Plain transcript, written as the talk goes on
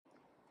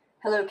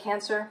Hello,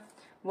 Cancer.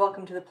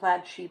 Welcome to the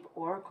Plaid Sheep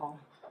Oracle.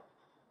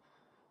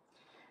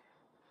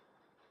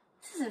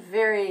 This is a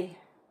very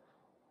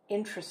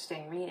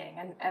interesting reading,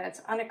 and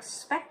it's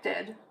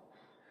unexpected,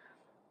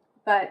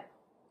 but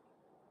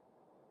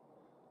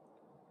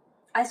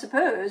I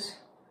suppose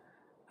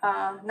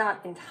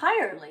not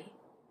entirely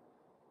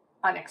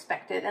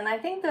unexpected. And I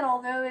think that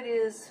although it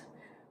is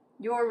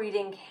your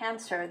reading,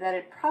 Cancer, that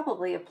it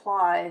probably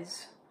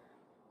applies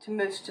to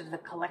most of the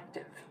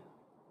collective.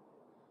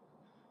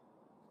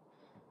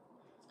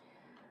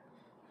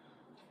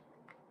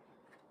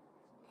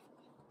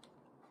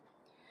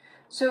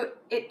 So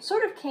it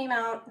sort of came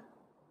out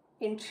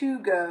in two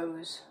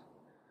goes.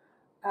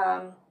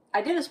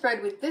 I did a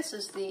spread with this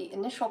as the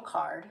initial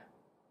card,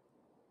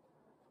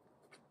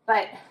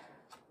 but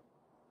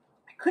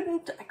I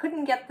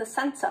couldn't get the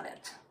sense of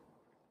it.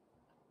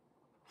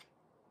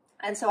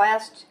 And so I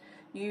asked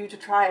you to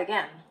try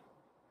again.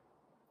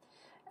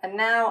 And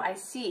now I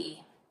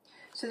see.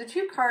 So the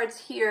two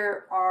cards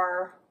here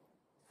are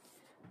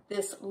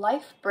this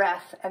life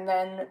breath and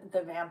then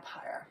the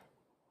vampire.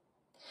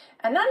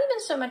 And not even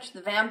so much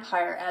the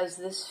vampire as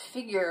this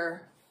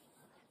figure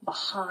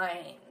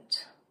behind.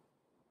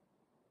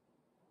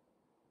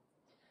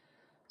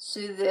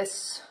 So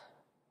this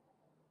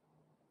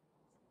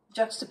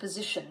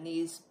juxtaposition,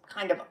 these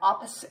kind of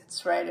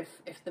opposites, right?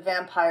 If the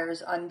vampire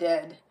is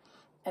undead,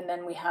 and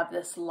then we have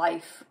this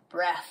life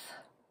breath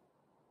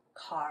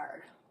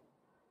card.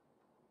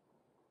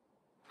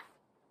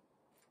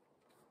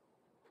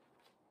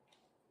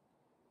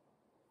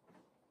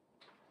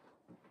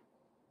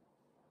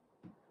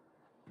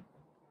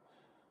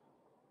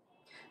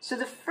 So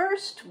the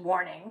first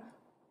warning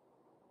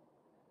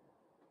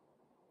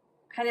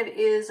kind of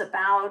is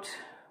about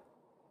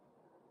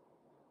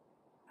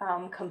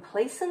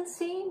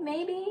complacency,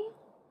 maybe,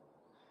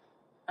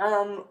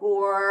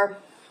 or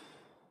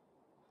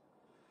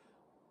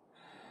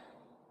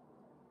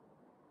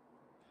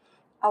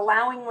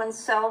allowing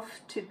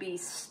oneself to be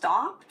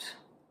stopped.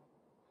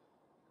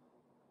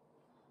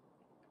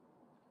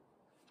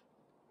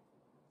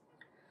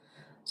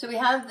 So we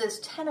have this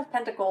Ten of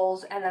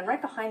Pentacles, and then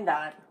right behind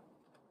that,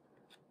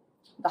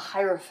 the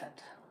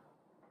Hierophant.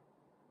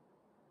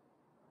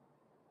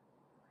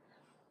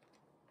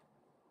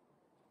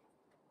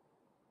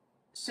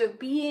 So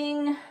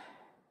being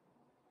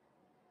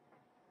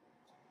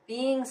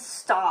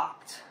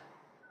stopped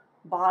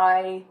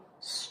by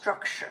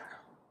structure,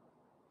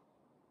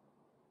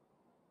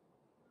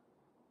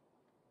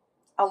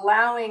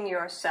 allowing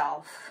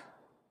yourself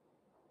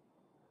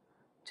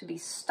to be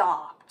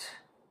stopped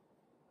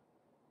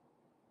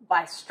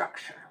by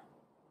structure.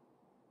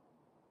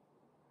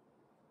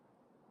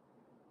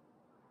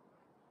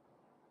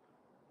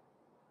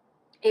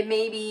 It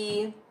may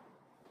be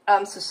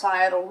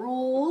societal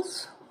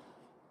rules,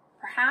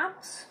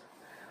 perhaps.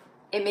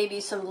 It may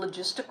be some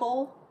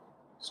logistical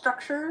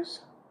structures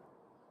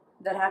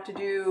that have to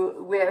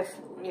do with,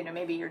 you know,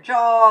 maybe your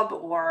job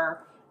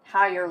or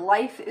how your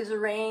life is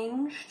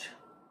arranged.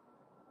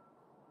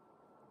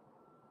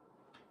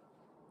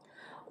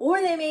 Or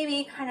they may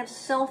be kind of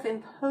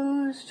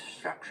self-imposed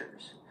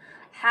structures,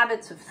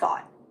 habits of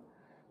thought,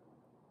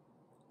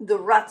 the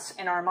ruts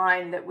in our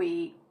mind that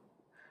we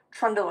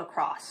trundle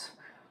across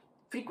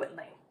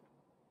frequently.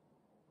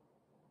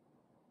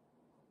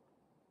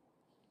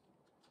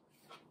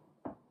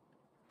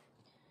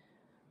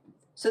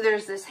 So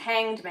there's this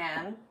hanged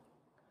man,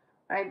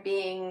 right,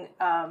 being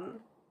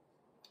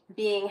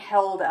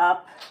held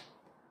up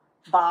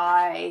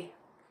by,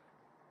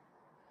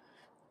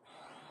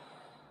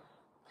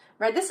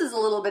 right, this is a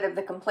little bit of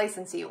the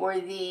complacency or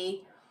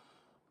the,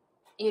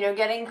 you know,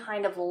 getting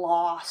kind of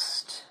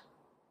lost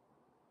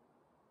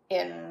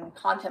in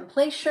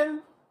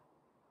contemplation,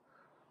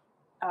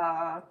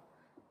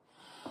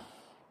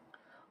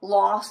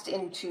 lost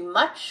in too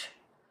much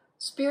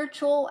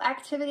spiritual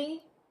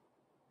activity,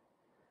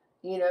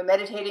 you know,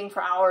 meditating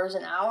for hours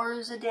and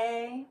hours a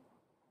day.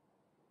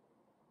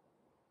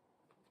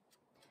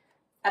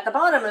 At the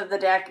bottom of the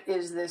deck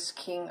is this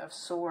King of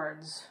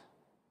Swords,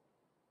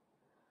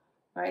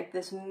 right?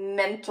 This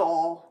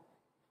mental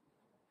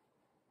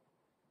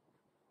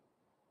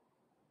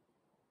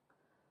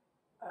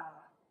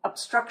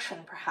obstruction,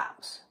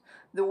 perhaps.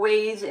 The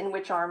ways in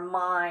which our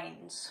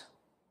minds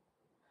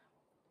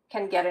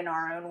can get in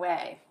our own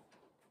way.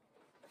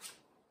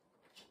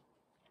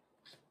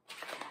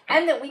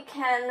 And that we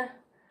can,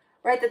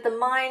 right, that the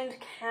mind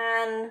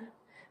can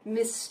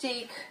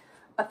mistake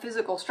a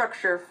physical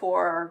structure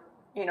for,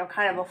 you know,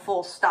 kind of a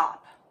full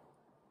stop.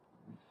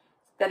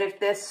 That if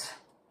this,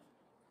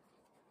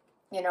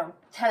 you know,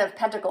 Ten of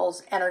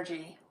Pentacles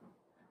energy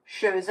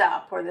shows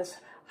up, or this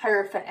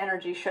Hierophant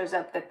energy shows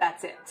up,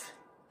 that's it.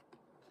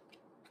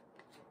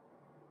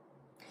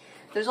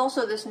 There's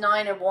also this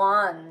Nine of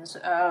Wands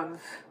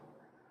of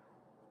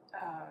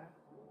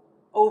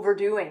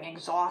overdoing,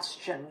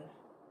 exhaustion,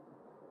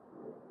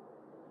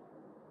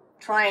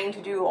 trying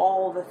to do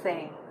all the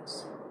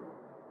things.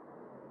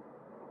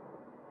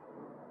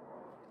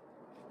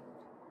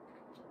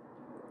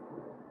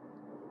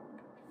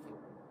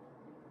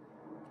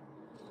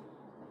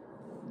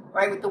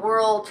 right? With the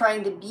world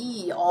trying to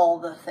be all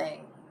the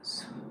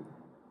things.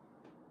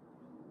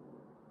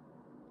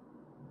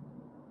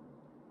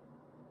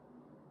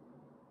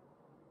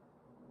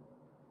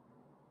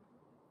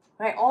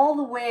 Right, all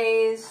the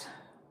ways,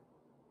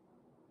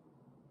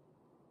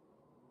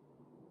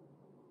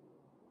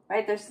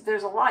 right?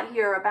 There's a lot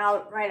here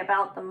about, right,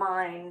 about the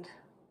mind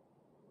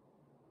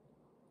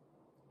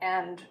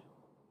and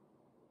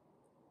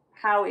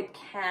how it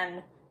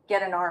can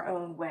get in our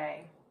own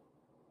way.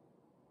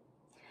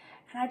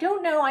 And I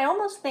don't know, I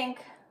almost think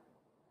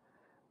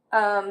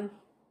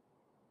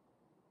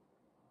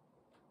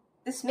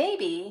this may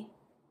be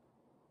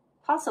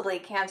possibly,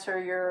 Cancer,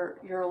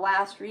 your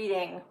last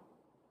reading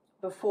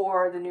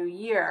before the new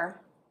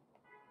year.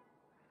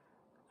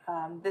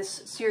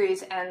 This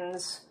series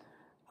ends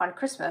on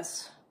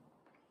Christmas,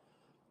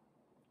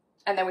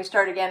 and then we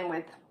start again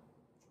with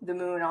the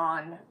moon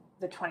on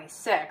the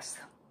 26th.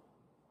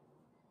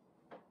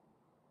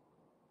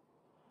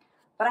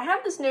 But I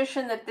have this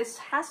notion that this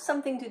has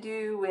something to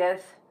do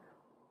with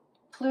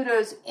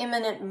Pluto's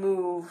imminent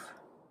move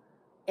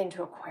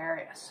into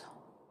Aquarius.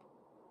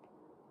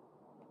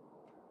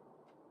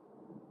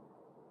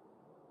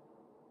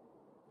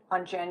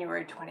 On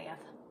January 20th.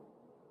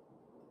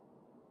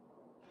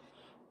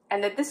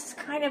 And that this is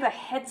kind of a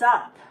heads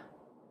up.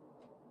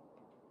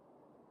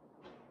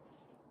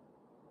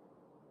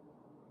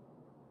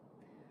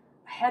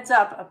 A heads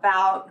up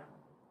about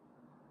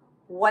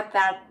what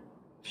that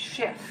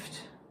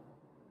shift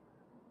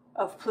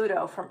of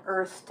Pluto from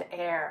Earth to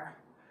air,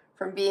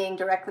 from being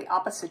directly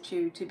opposite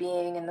you to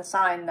being in the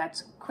sign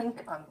that's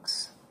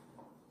quincunx.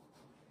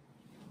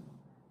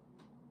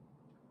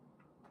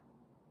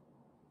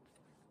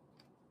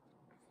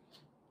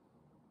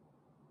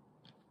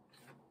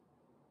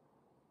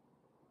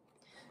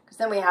 Because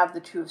then we have the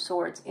Two of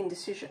Swords,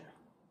 indecision.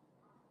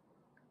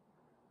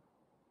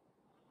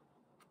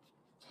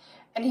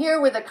 And here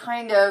with a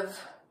kind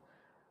of,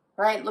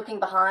 right, looking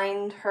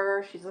behind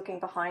her, she's looking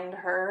behind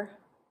her.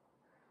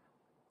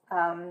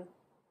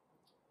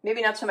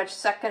 Maybe not so much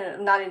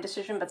not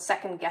indecision, but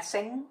second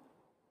guessing.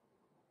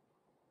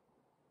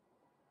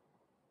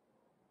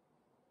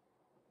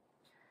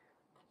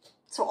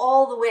 So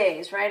all the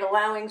ways, right?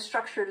 Allowing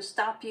structure to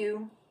stop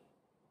you.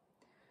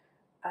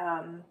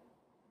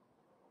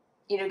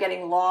 You know,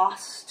 getting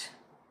lost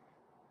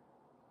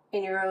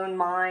in your own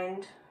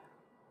mind,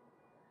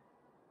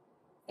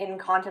 in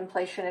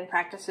contemplation and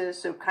practices,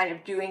 so kind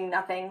of doing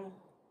nothing.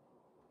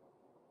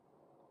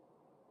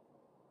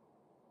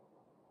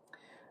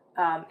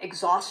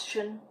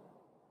 Exhaustion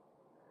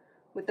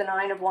with the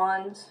Nine of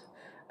Wands,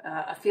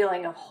 a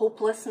feeling of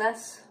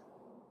hopelessness,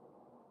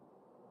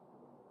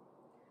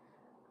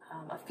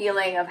 a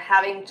feeling of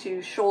having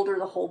to shoulder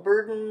the whole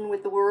burden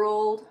with the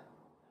world,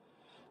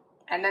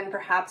 and then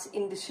perhaps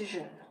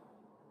indecision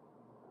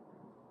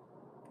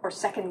or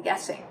second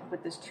guessing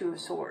with this Two of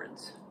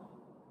Swords.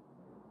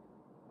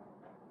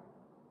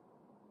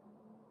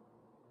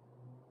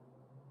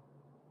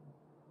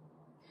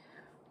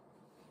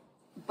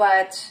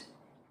 But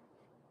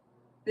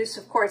this,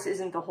 of course,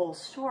 isn't the whole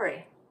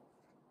story.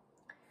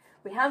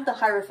 We have the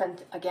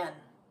Hierophant again.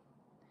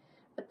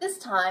 But this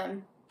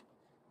time,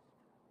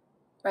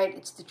 right,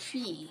 it's the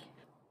tree.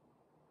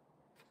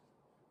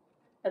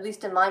 At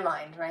least in my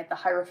mind, right, the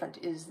Hierophant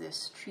is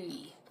this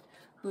tree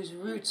whose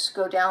roots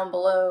go down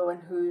below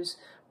and whose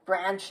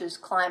branches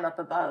climb up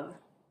above.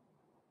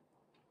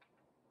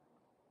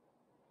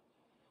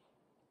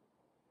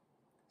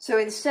 So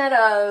instead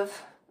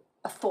of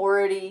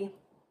authority,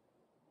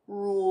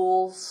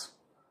 rules,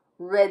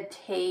 red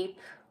tape,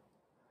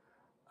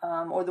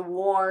 or the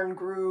worn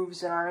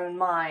grooves in our own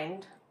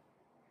mind,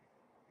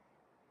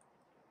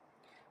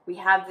 we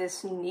have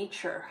this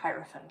nature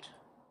Hierophant.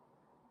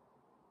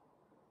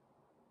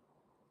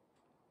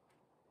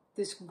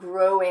 This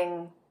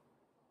growing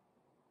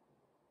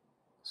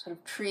sort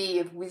of tree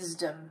of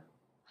wisdom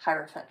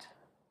Hierophant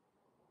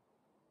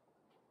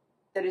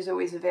that is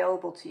always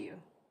available to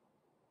you.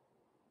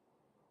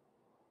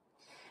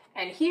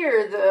 And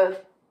here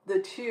the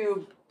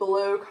two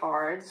below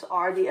cards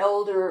are the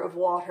Elder of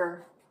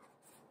Water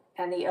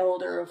and the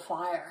Elder of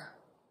Fire.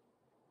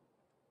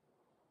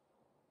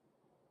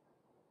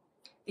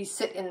 These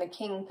sit in the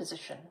king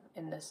position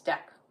in this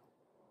deck.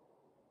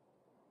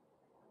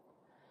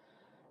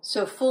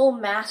 So full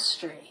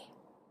mastery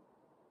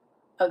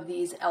of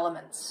these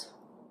elements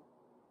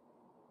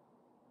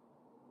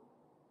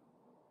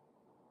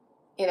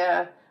in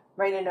a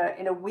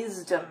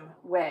wisdom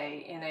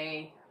way, in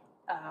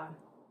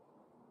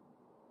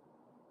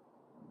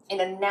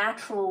a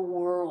natural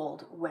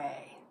world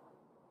way.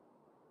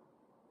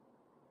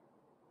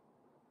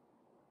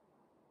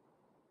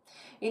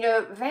 You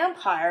know,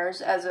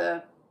 vampires as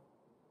an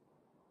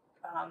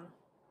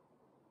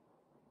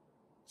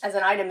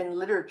item in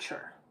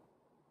literature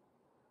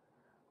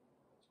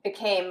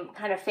became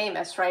kind of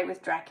famous, right,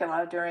 with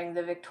Dracula during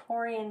the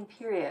Victorian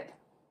period.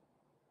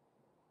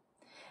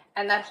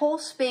 And that whole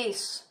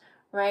space,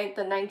 right,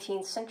 the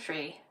 19th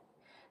century,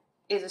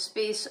 is a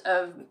space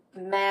of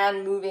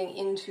man moving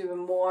into a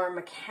more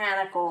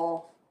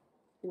mechanical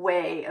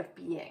way of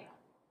being,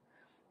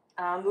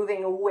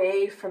 moving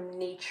away from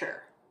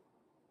nature.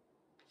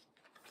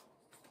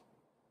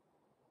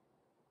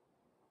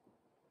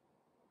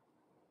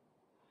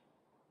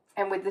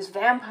 And with this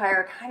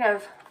vampire kind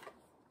of,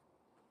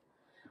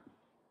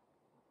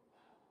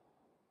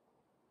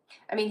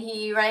 I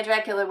mean, right,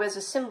 Dracula was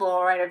a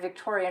symbol, right, of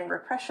Victorian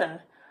repression,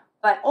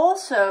 but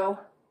also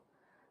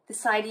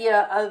this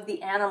idea of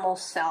the animal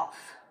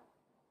self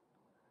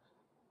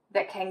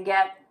that can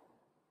get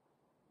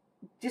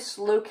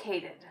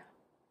dislocated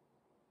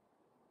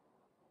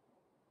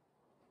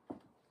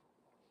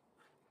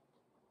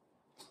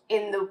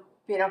in the,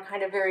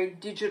 kind of very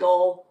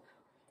digital,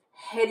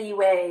 heady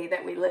way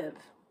that we live.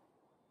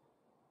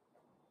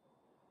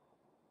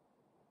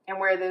 And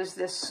where there's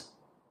this,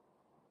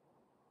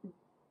 I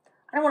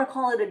don't want to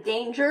call it a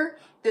danger,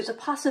 there's a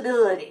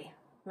possibility,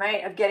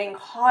 right, of getting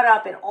caught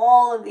up in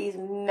all of these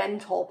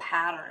mental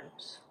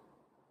patterns.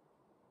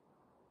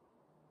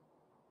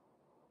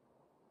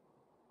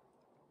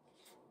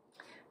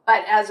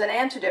 But as an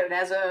antidote,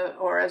 as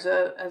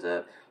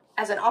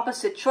an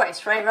opposite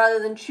choice, right, rather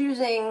than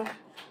choosing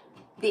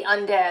the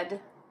undead,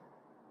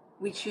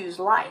 we choose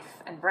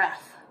life and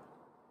breath.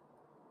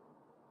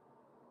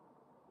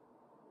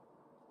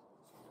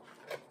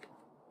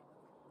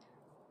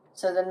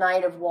 So the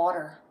Night of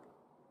Water.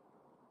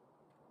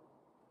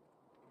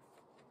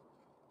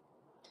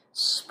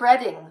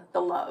 Spreading the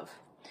love.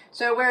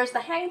 So whereas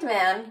the Hanged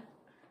Man,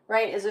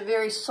 right, is a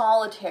very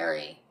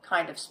solitary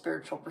kind of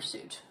spiritual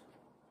pursuit,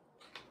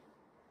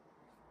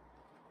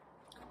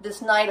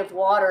 this Night of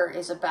Water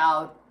is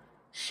about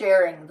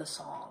sharing the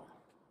song.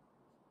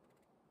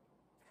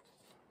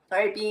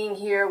 Right, being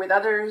here with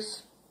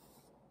others,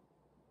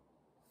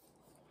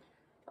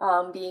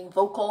 being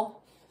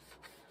vocal,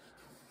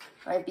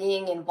 right,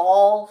 being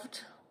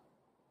involved,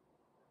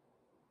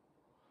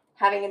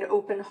 having an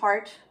open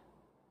heart.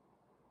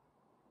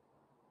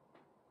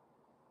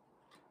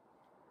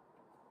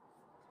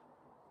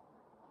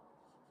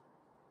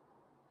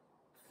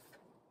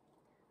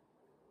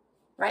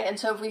 Right, and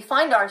so if we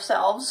find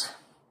ourselves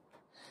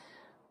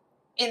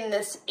in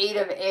this Eight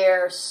of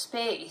Air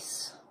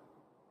space,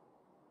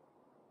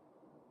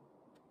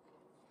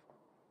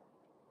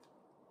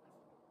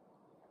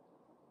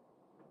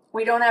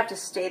 we don't have to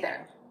stay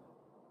there.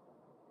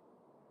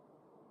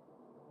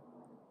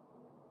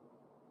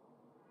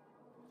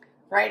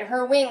 Right?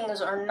 Her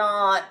wings are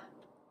not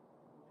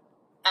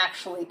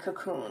actually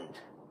cocooned.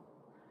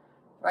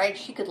 Right?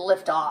 She could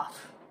lift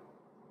off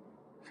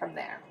from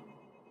there.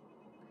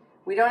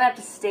 We don't have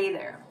to stay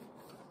there.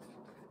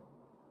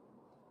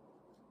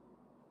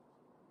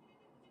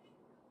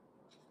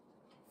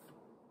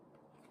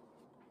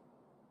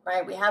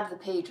 Right? We have the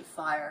Page of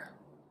Fire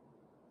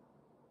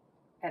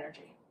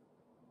energy.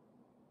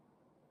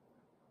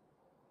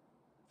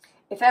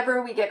 If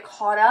ever we get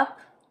caught up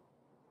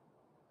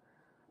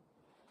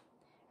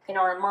in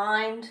our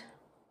mind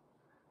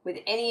with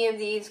any of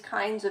these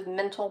kinds of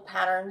mental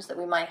patterns that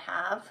we might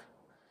have,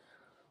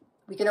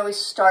 we can always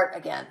start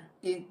again.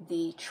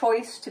 The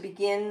choice to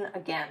begin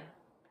again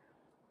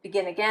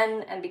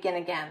and begin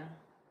again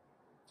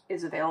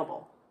is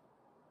available.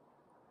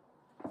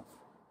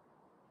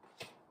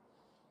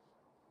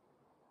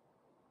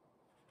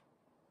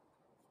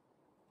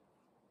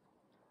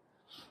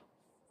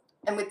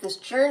 And with this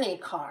Journey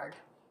card,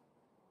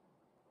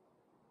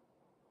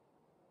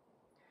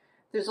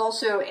 there's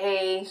also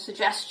a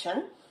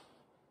suggestion,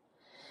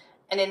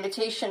 an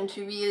invitation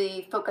to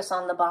really focus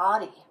on the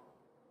body.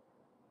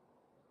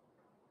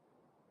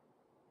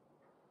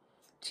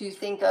 To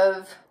think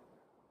of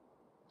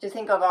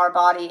our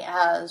body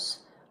as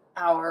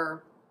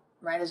our,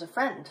 right, as a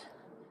friend,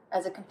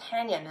 as a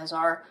companion, as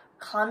our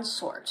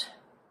consort,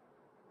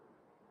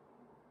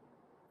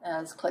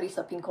 as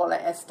Clarissa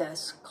Pinkola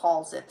Estes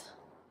calls it.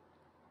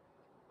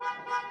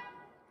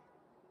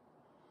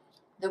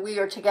 That we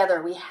are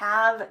together. We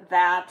have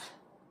that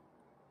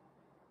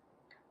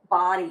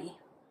body,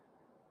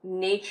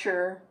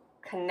 nature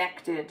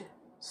connected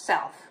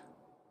self.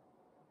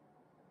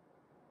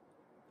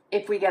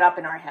 If we get up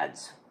in our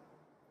heads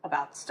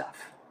about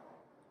stuff.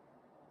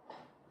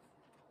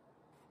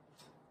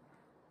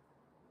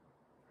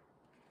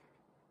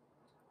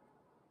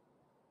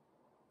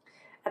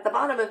 At the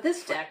bottom of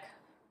this deck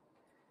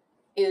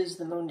is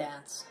the Moon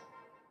Dance,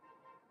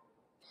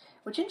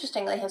 which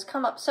interestingly has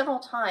come up several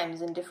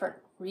times in different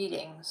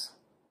readings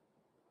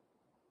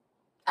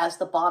as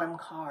the bottom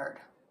card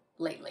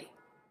lately.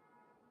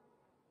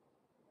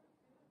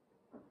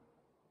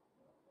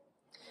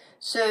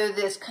 So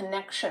this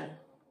connection,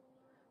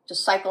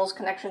 just cycles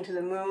connection to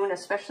the moon,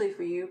 especially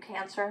for you,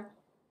 Cancer.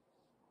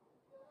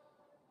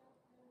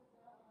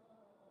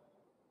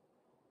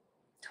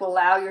 To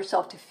allow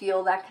yourself to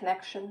feel that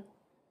connection,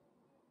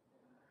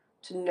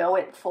 to know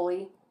it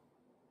fully,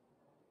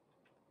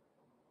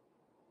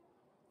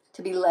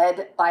 to be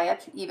led by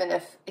it, even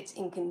if it's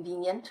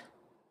inconvenient.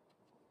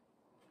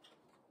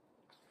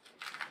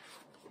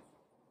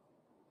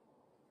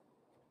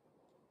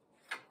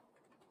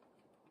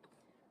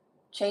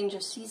 Change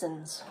of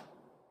seasons.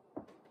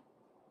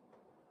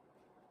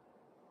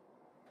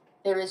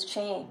 there is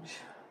change.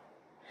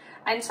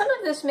 And some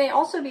of this may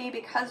also be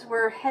because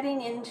we're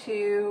heading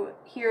into,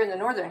 here in the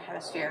Northern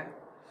Hemisphere,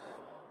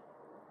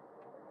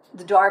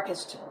 the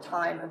darkest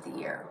time of the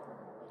year.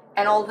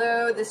 And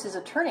although this is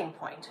a turning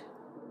point,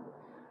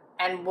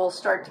 and will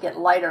start to get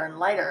lighter and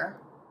lighter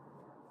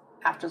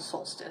after the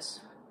solstice,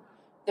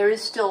 there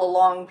is still a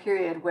long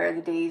period where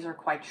the days are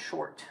quite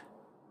short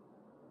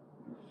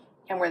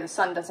and where the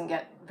sun doesn't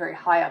get very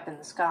high up in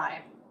the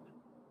sky.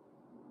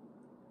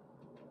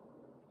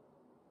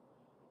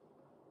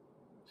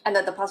 And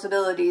that the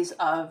possibilities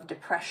of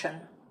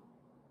depression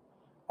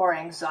or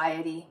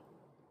anxiety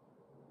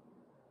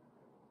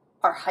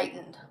are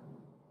heightened.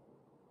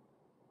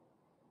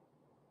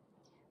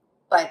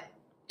 But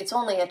it's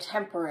only a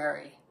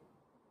temporary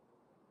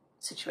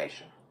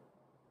situation.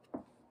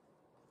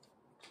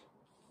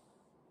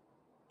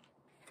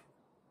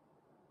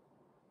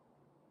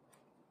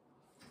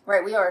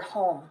 Right, we are at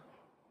home.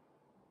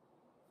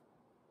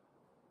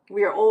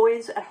 We are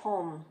always at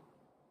home.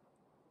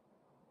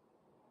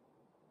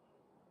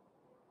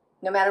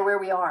 No matter where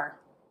we are.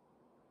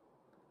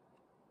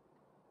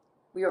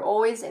 We are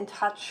always in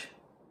touch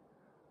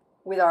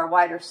with our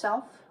wider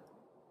self,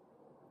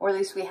 or at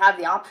least we have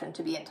the option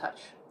to be in touch,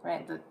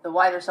 right? The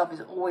wider self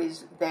is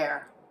always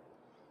there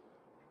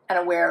and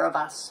aware of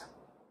us.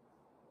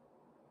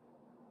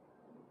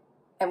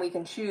 And we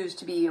can choose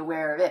to be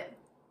aware of it.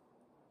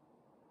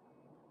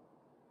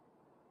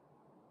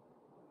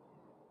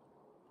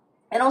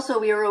 And also,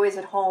 we are always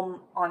at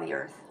home on the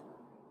earth.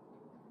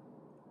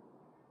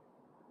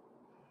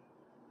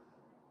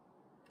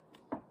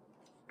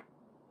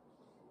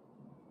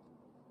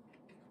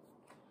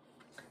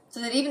 So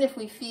that even if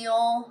we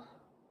feel,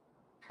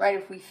 right,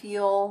 if we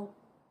feel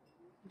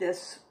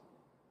this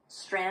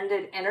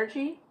stranded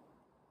energy,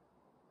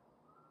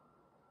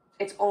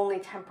 it's only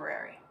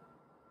temporary.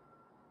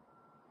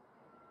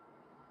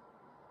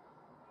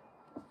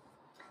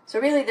 So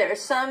really there's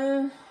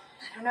some,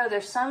 I don't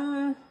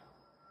know,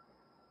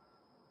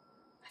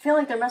 I feel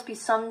like there must be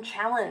some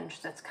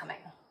challenge that's coming.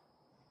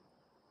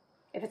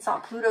 If it's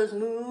not Pluto's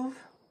move,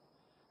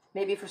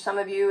 maybe for some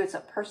of you it's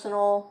a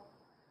personal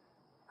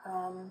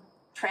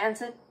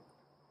transit.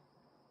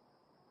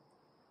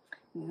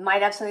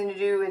 Might have something to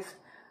do with,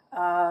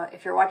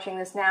 if you're watching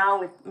this now,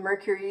 with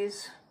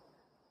Mercury's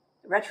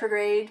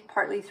retrograde,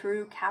 partly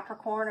through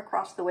Capricorn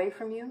across the way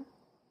from you.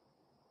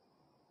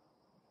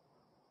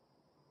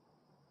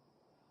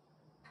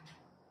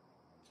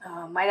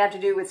 Might have to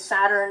do with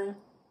Saturn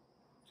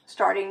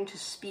starting to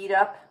speed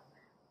up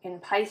in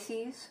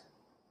Pisces,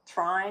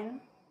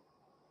 trine,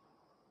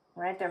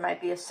 right? There might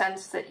be a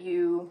sense that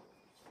you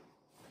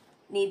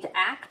need to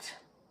act.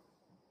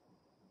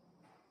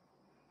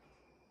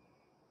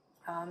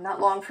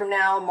 Not long from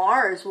now,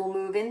 Mars will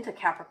move into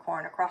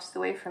Capricorn across the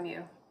way from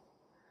you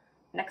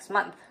next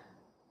month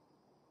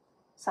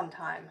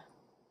sometime.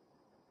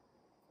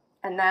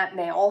 And that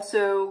may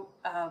also,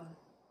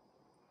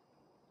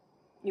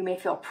 you may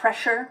feel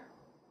pressure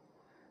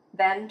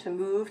then to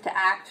move, to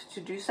act, to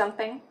do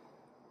something.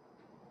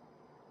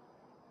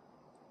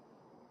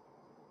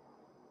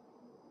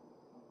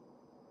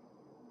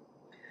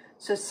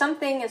 So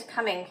something is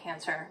coming,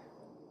 Cancer,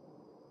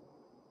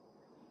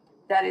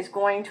 that is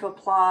going to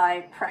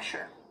apply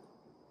pressure.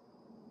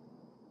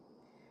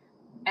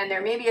 And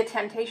there may be a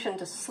temptation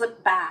to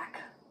slip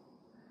back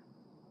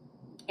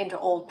into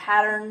old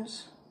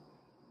patterns,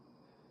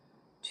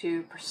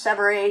 to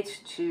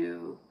perseverate,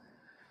 to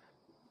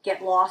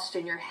get lost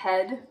in your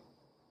head.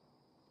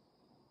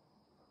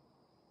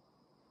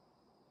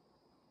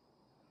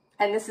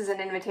 And this is an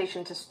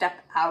invitation to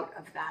step out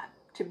of that,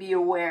 to be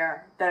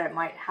aware that it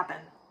might happen.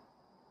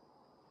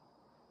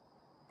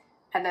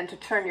 And then to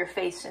turn your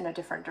face in a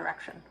different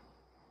direction.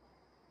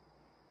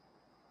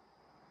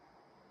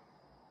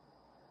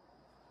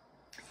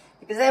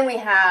 Because then we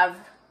have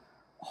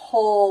a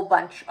whole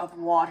bunch of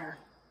water.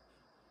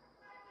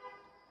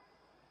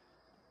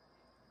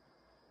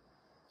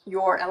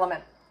 Your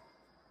element.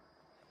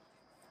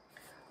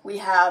 We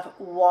have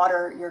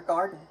water your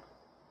garden.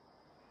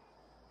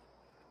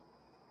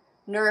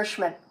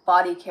 Nourishment,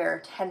 body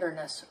care,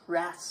 tenderness,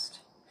 rest.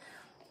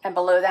 And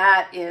below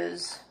that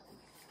is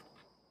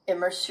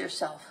immerse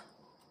yourself.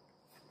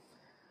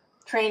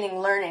 Training,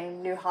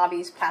 learning, new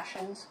hobbies,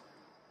 passions.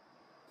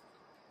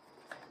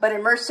 But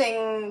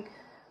immersing,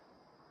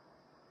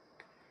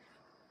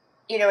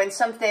 in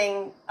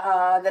something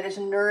that is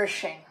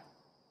nourishing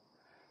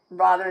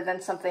rather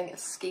than something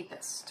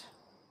escapist.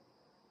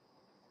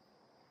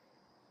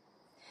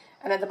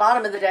 And at the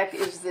bottom of the deck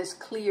is this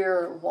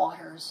clear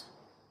waters.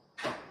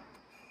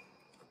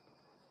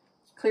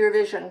 Clear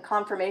vision,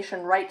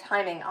 confirmation, right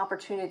timing,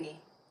 opportunity.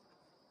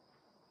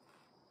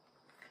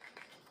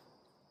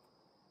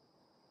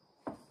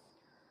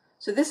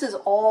 So this is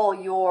all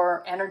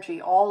your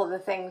energy, all of the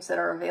things that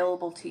are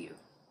available to you.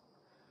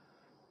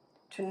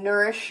 To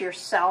nourish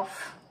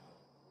yourself.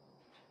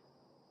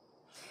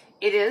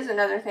 It is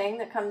another thing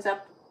that comes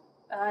up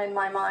in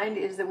my mind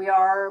is that we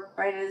are,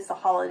 right, it is the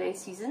holiday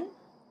season.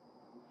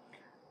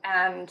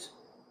 And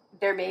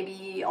there may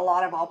be a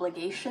lot of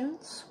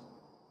obligations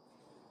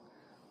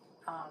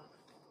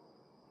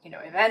you know,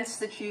 events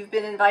that you've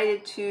been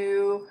invited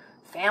to,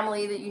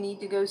 family that you need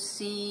to go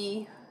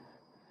see,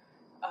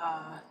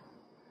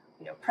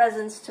 you know,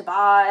 presents to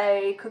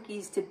buy,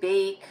 cookies to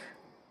bake,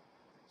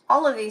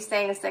 all of these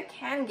things that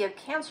can give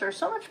Cancer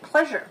so much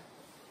pleasure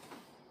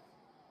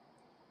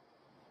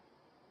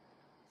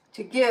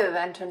to give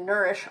and to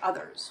nourish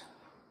others.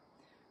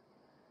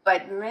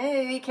 But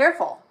maybe be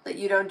careful that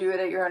you don't do it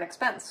at your own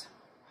expense.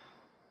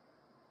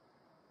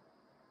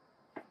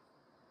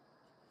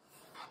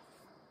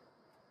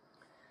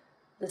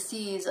 The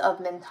Seas of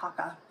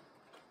Mintaka.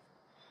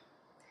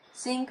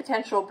 Seeing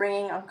potential,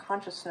 bringing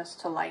unconsciousness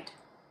to light.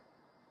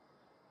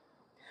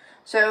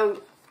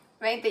 So,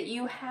 right, that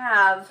you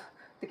have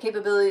the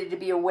capability to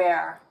be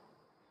aware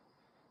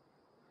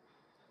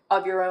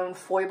of your own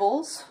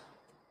foibles,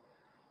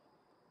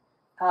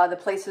 the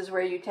places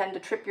where you tend to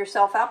trip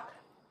yourself up,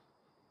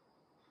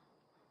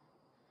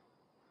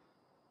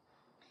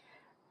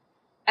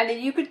 and that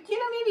you could, you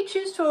know, maybe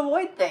choose to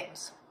avoid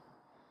things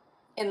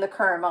in the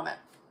current moment.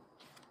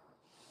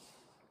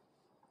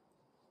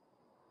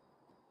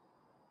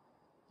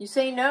 You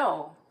say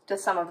no to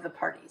some of the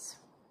parties.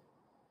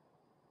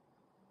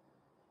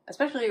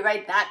 Especially,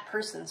 right, that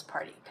person's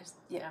party, because,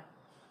 you know.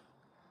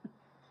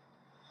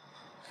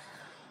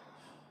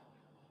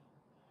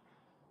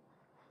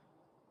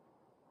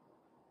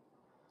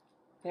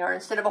 You know, or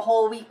instead of a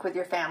whole week with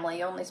your family,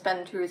 you only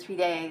spend 2 or 3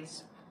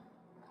 days.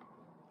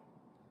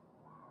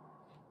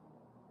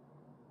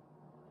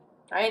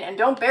 Right? And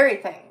don't bury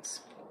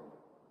things.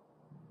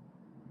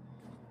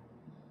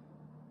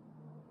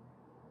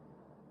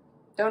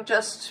 Don't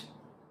just,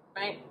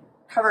 right,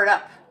 cover it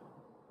up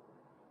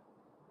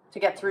to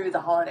get through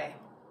the holiday.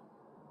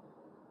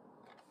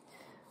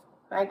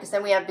 Right? Because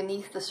then we have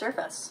beneath the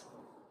surface.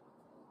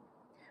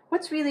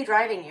 What's really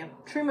driving you?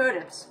 True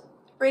motives.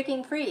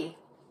 Breaking free.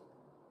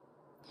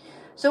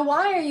 So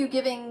why are you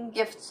giving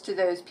gifts to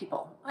those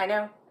people? I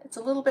know, it's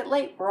a little bit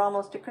late. We're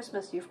almost to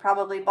Christmas. You've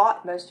probably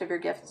bought most of your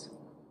gifts.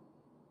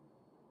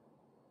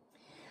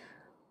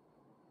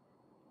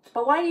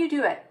 But why do you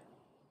do it?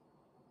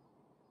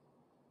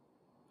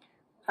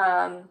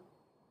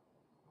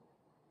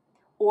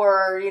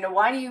 Or, you know,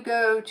 why do you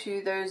go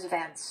to those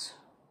events?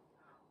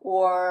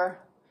 Or,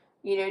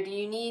 you know, do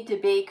you need to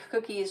bake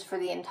cookies for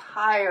the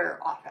entire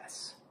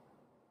office?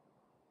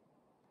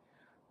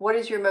 What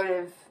is your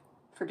motive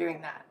for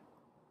doing that?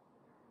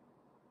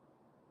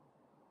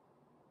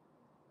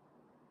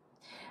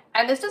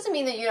 And this doesn't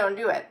mean that you don't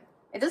do it.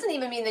 It doesn't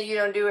even mean that you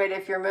don't do it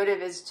if your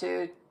motive is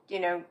to, you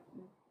know,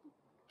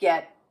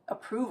 get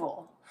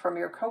approval from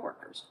your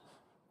coworkers.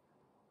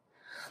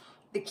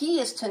 The key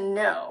is to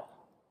know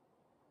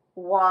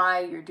why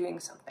you're doing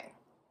something.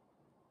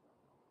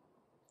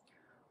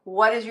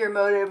 What is your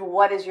motive?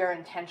 What is your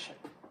intention?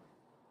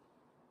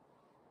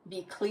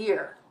 Be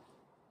clear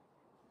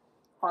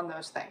on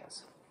those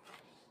things.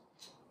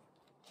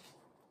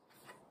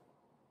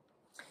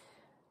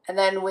 And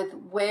then with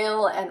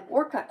whale and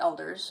orca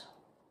elders,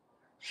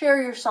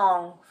 share your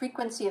song,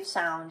 frequency of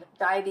sound,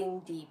 diving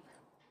deep.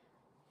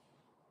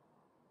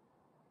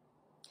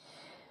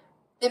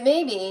 It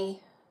may be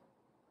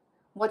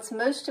what's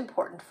most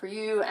important for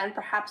you and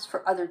perhaps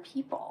for other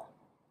people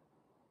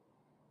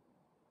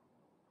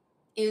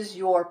is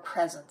your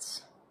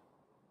presence,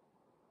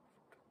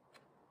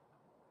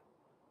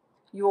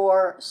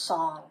 your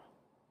song.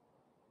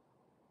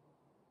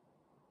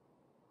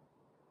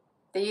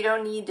 That you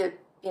don't need to,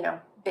 you know,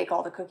 bake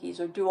all the cookies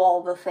or do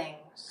all the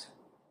things.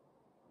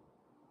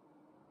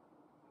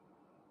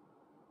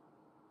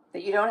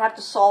 That you don't have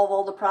to solve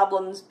all the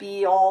problems,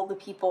 be all the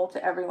people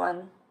to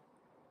everyone.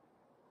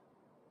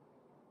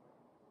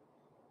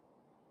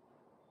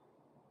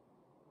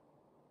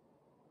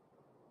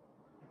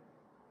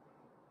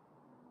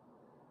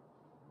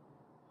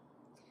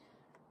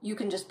 You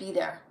can just be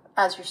there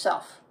as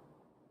yourself.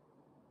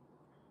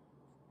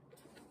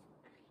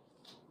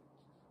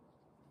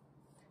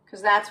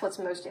 Because that's what's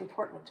most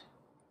important.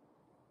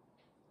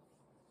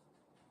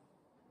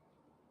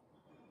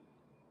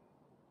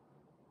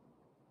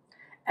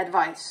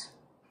 Advice.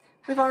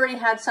 We've already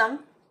had some,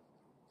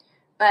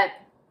 but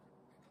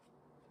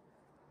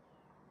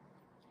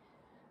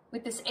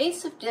with this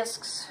Ace of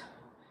Discs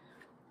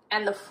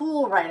and the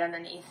Fool right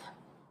underneath,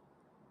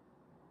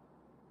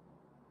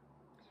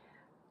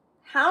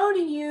 how do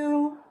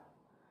you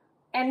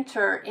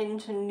enter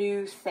into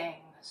new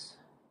things?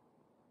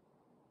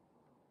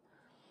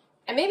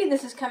 And maybe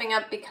this is coming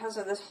up because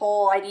of this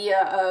whole idea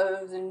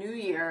of the new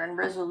year and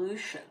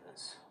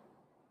resolutions.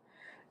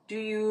 Do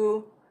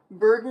you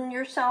burden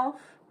yourself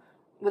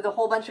with a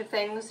whole bunch of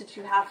things that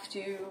you have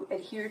to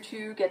adhere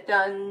to, get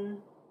done,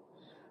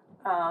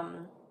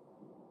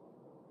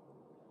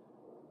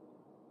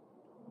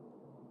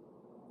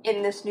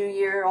 in this new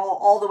year,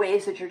 all the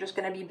ways that you're just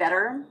going to be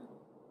better?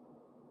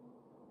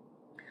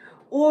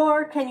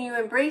 Or can you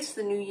embrace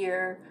the new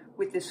year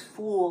with this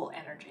Fool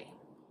energy?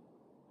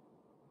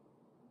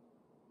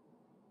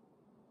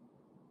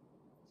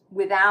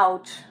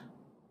 Without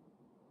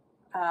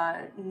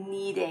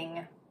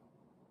needing,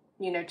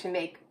 you know, to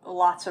make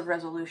lots of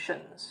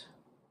resolutions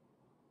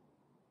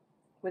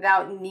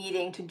without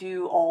needing to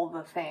do all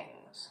the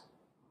things.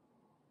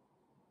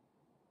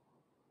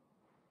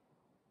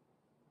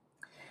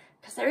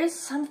 Because there is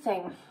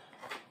something,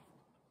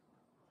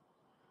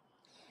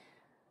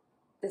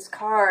 this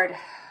card,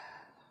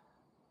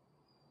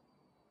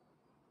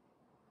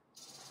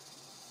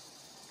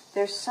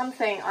 there's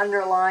something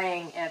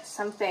underlying it,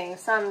 something,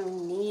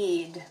 some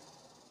need.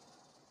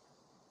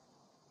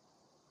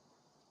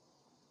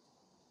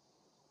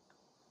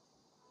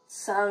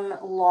 Some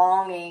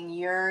longing,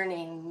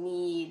 yearning,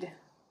 need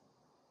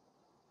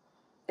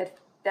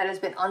that has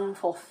been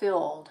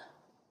unfulfilled.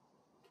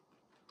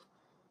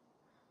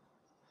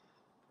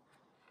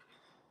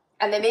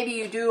 And then maybe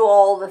you do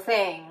all the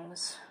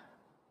things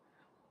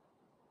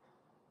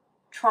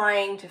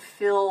trying to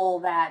fill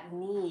that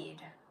need.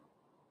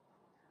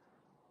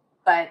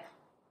 But,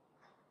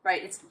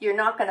 right, you're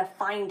not going to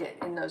find it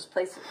in those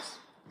places.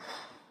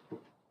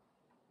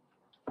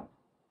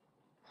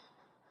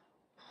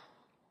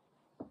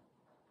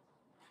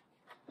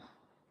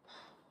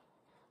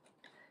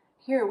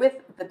 Here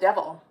with the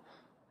devil.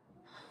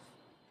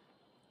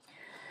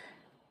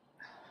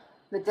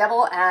 The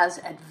devil as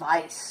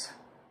advice.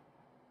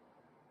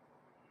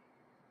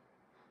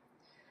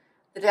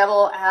 The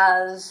devil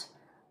as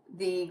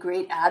the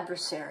great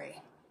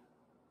adversary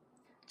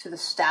to the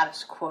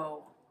status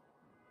quo.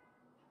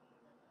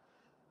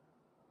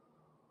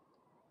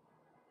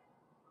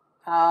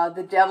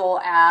 The devil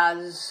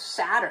as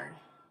Saturn,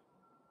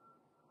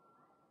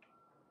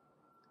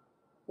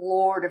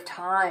 Lord of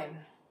Time,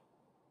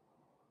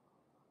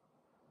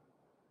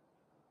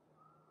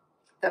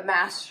 the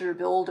master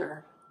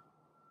builder,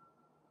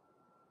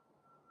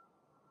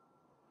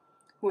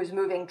 who is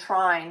moving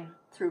trine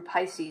through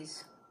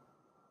Pisces.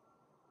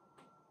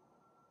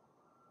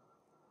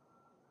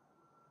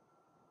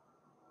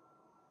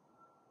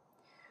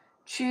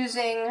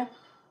 Choosing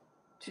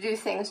to do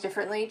things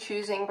differently,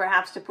 choosing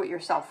perhaps to put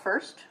yourself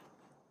first.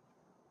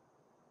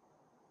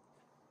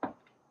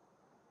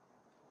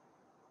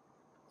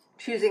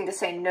 Choosing to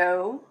say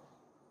no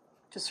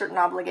to certain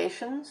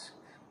obligations,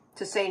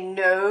 to say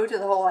no to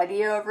the whole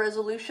idea of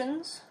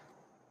resolutions,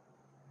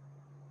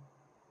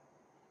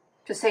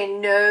 to say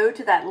no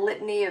to that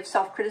litany of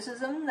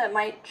self-criticism that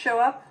might show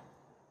up.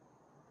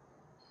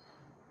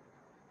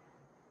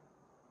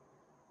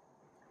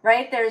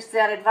 Right? There's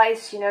that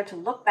advice, you know, to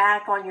look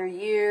back on your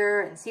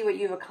year and see what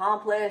you've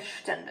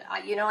accomplished. And,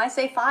 you know, I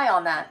say fie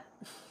on that.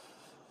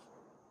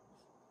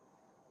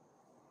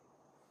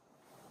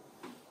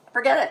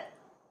 Forget it.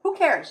 Who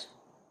cares?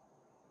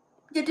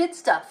 You did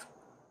stuff.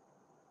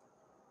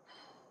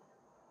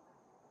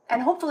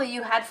 And hopefully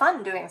you had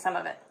fun doing some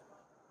of it.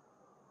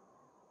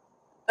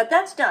 But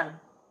that's done.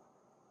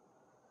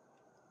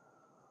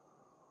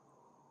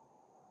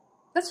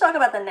 Let's talk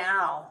about the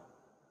now.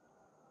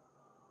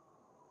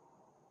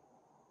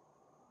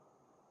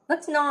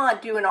 Let's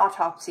not do an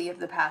autopsy of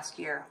the past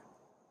year.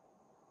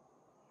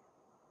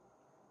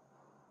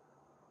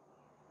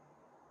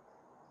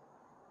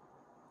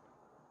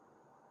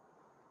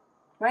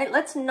 Right?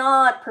 Let's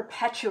not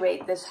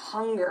perpetuate this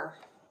hunger.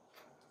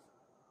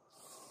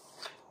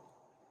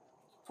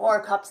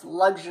 4 cups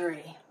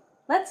luxury.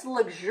 Let's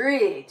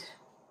luxuriate.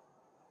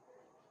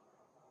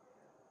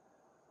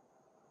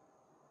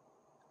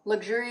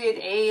 Luxuriate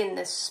in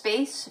this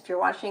space, if you're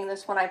watching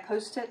this when I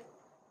post it.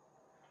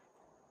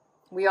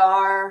 We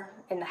are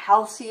in the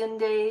halcyon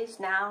days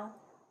now,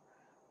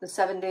 the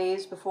 7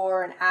 days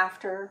before and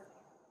after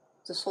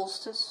the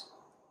solstice.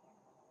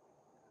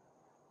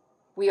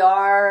 We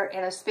are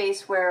in a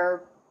space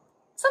where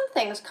some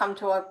things come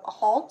to a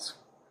halt,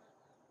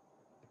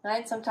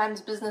 right?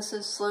 Sometimes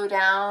businesses slow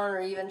down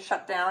or even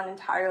shut down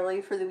entirely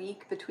for the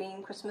week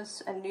between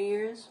Christmas and New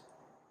Year's.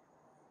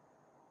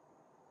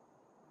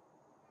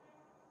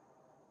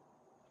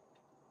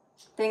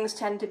 Things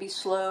tend to be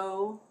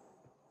slow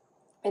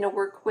in a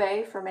work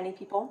way for many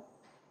people.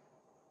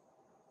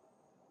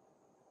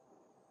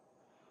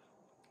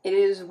 It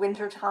is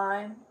winter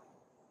time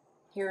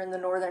here in the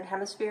Northern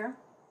Hemisphere.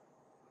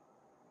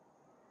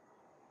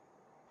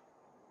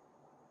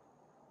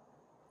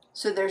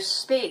 So there's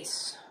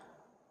space.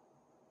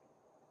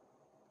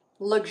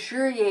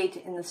 Luxuriate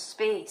in the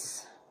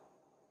space.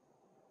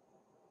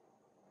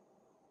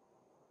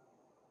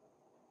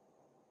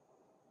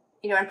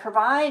 You know, and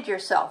provide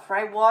yourself,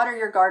 right? Water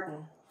your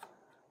garden.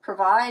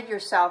 Provide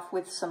yourself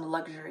with some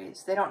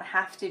luxuries. They don't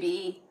have to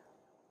be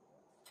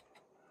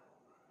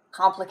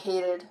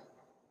complicated.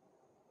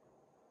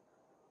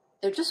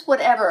 They're just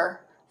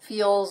whatever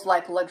feels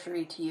like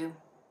luxury to you.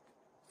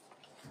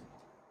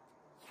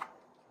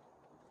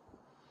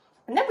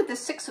 And then with the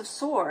 6 of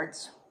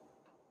Swords,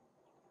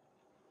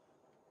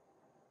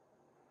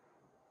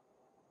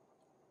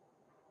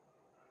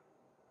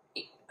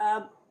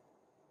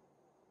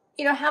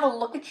 you know, have a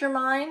look at your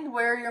mind,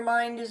 where your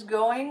mind is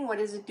going, what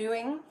is it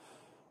doing?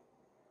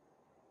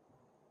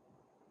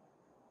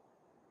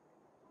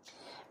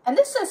 And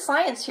this says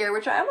science here,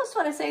 which I almost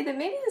want to say that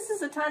maybe this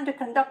is a time to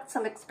conduct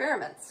some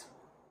experiments.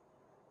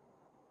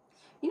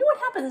 You know what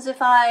happens if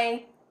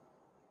I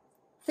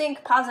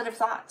think positive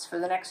thoughts for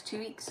the next 2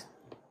 weeks?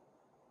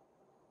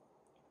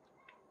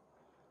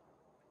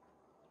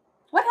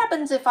 What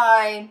happens if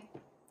I,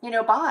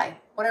 buy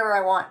whatever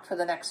I want for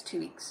the next 2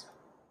 weeks?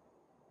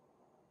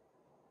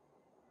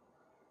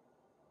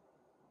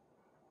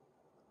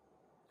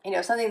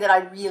 Something that I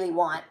really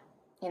want,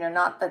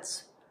 not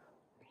that's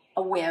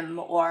a whim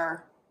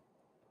or,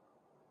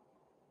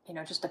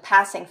 just a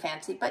passing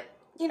fancy, but,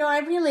 I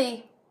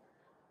really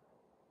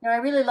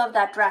love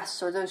that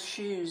dress or those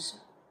shoes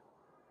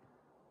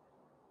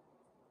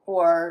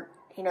or,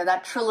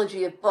 that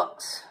trilogy of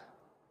books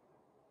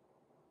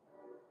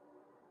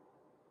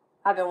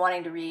I've been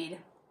wanting to read.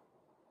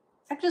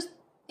 I could just,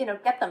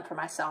 get them for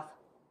myself.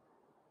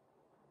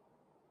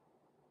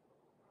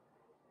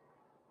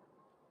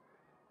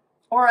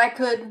 Or I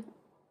could,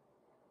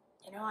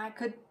 I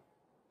could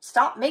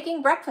stop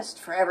making breakfast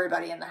for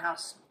everybody in the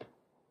house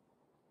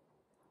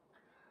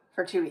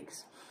for 2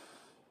 weeks.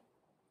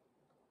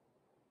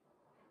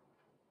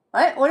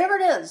 Right? Whatever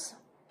it is.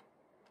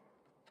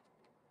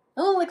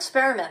 A little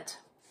experiment.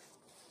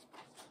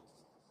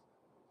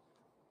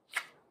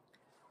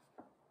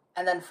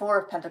 And then 4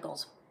 of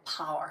Pentacles,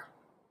 power.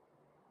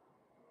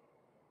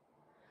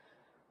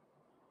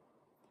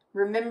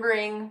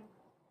 Remembering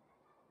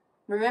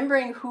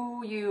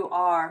who you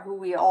are, who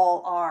we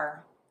all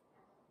are.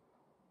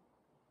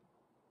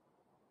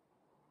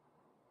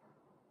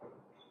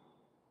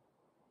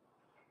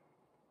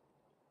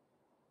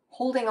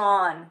 Holding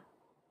on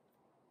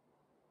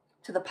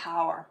to the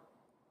power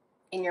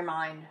in your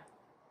mind.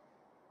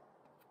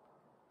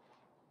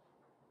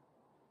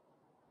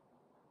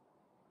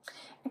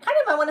 And kind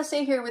of, I want to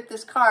say here with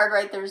this card,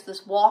 right, there's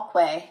this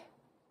walkway.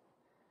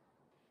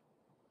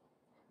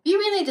 Be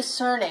really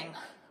discerning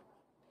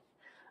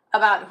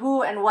about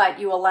who and what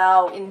you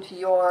allow into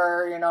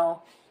your,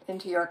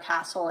 into your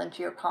castle,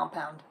 into your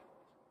compound.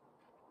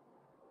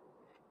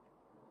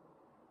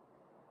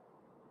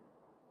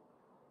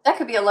 That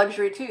could be a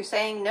luxury too,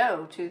 saying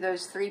no to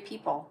those 3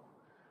 people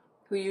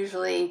who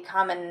usually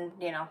come and,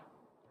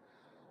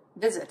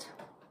 visit.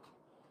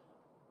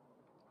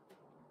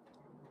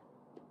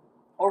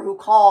 Or who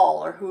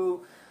call, or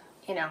who,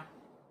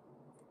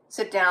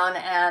 sit down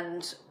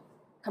and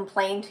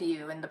complain to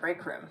you in the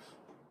break room.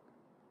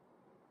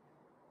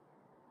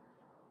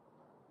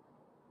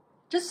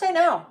 Just say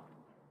no.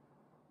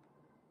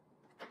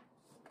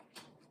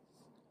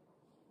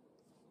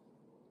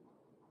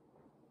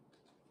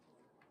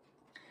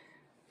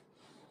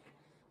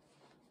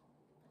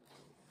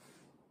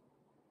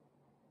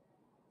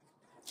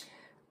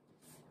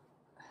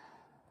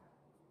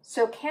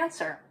 So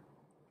Cancer.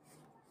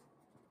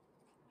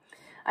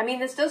 I mean,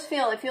 this does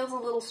feel, it feels a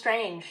little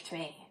strange to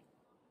me.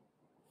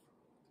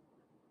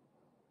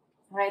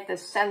 Right,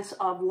 this sense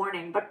of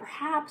warning, but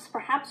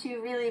perhaps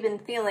you've really been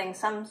feeling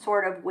some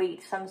sort of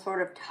weight, some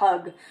sort of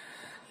tug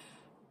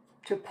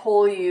to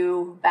pull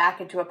you back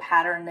into a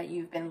pattern that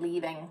you've been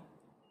leaving.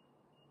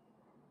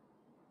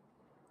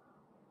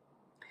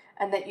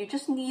 And that you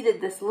just needed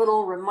this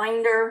little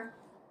reminder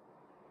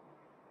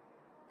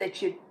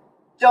that you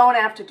don't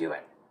have to do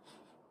it.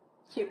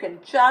 You can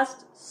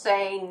just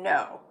say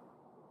no.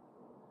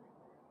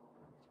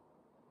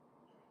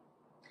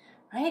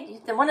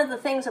 Right? One of the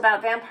things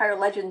about vampire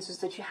legends is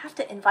that you have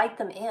to invite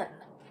them in.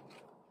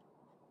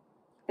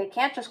 They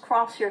can't just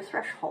cross your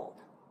threshold.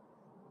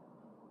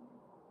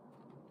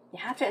 You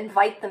have to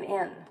invite them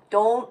in.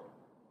 Don't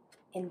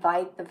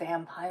invite the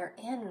vampire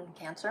in,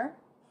 Cancer.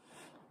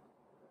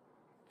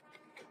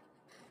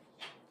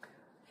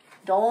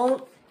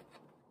 Don't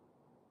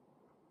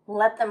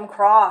let them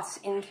cross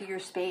into your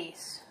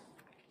space.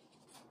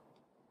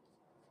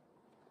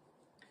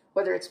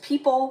 Whether it's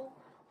people,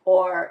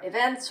 or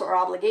events, or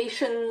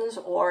obligations,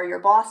 or your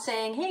boss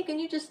saying, hey, can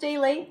you just stay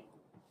late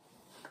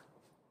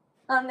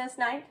on this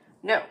night?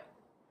 No.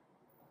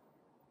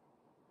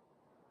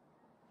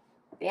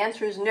 The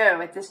answer is no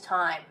at this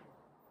time.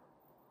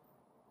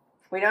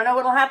 We don't know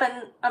what will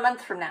happen a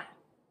month from now.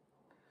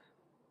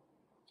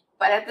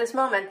 But at this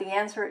moment, the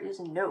answer is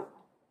no.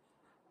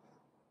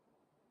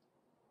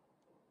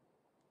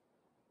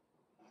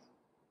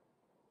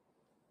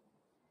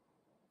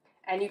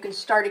 And you can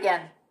start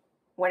again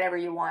whenever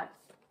you want.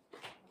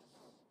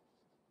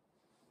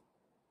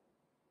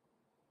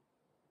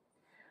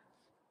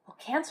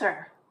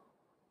 Cancer,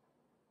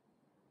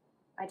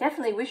 I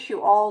definitely wish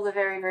you all the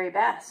very, very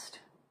best.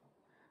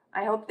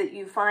 I hope that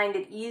you find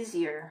it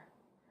easier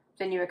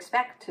than you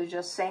expect to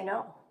just say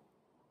no.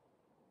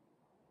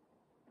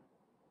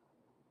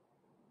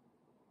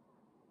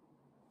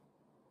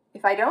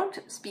 If I don't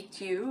speak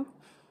to you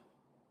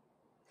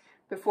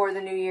before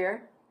the new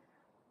year,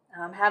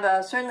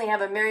 certainly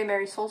have a Merry,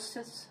 Merry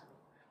Solstice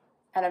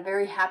and a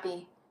very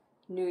happy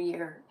New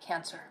Year,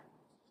 Cancer.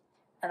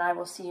 And I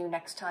will see you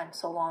next time.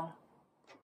 So long.